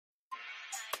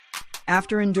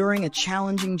After enduring a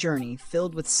challenging journey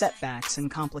filled with setbacks and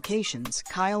complications,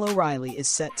 Kyle O'Reilly is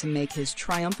set to make his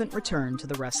triumphant return to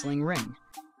the wrestling ring.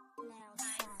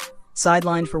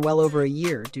 Sidelined for well over a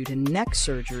year due to neck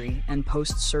surgery and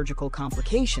post-surgical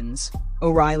complications,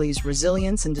 O'Reilly's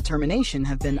resilience and determination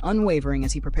have been unwavering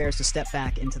as he prepares to step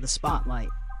back into the spotlight.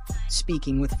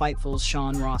 Speaking with Fightful's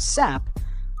Sean Ross Sapp,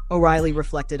 O'Reilly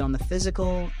reflected on the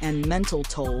physical and mental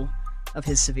toll of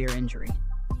his severe injury.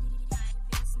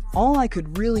 "All I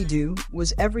could really do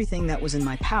was everything that was in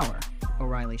my power,"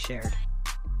 O'Reilly shared.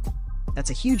 "That's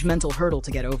a huge mental hurdle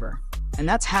to get over, and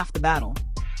that's half the battle,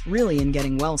 really, in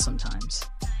getting well sometimes."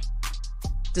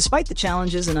 Despite the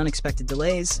challenges and unexpected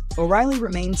delays, O'Reilly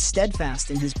remained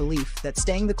steadfast in his belief that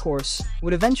staying the course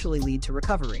would eventually lead to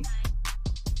recovery.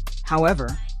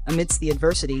 However, amidst the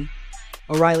adversity,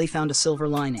 O'Reilly found a silver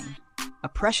lining, a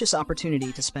precious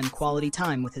opportunity to spend quality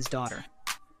time with his daughter.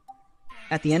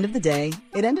 "At the end of the day,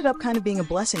 it ended up kind of being a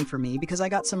blessing for me because I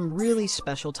got some really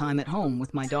special time at home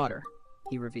with my daughter,"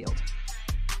 he revealed.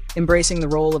 Embracing the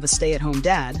role of a stay-at-home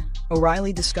dad,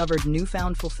 O'Reilly discovered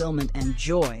newfound fulfillment and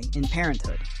joy in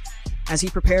parenthood. As he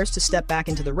prepares to step back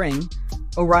into the ring,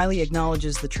 O'Reilly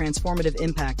acknowledges the transformative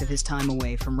impact of his time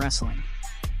away from wrestling.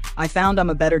 "I found I'm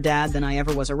a better dad than I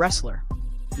ever was a wrestler,"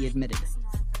 he admitted.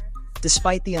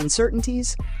 Despite the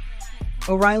uncertainties,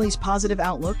 O'Reilly's positive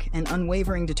outlook and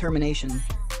unwavering determination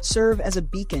serve as a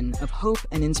beacon of hope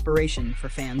and inspiration for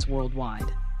fans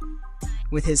worldwide.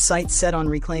 With his sights set on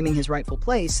reclaiming his rightful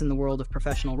place in the world of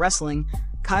professional wrestling,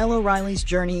 Kyle O'Reilly's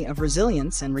journey of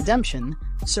resilience and redemption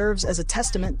serves as a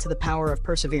testament to the power of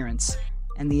perseverance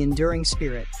and the enduring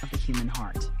spirit of the human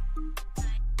heart.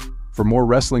 For more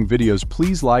wrestling videos,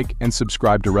 please like and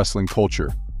subscribe to Wrestling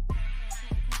Culture.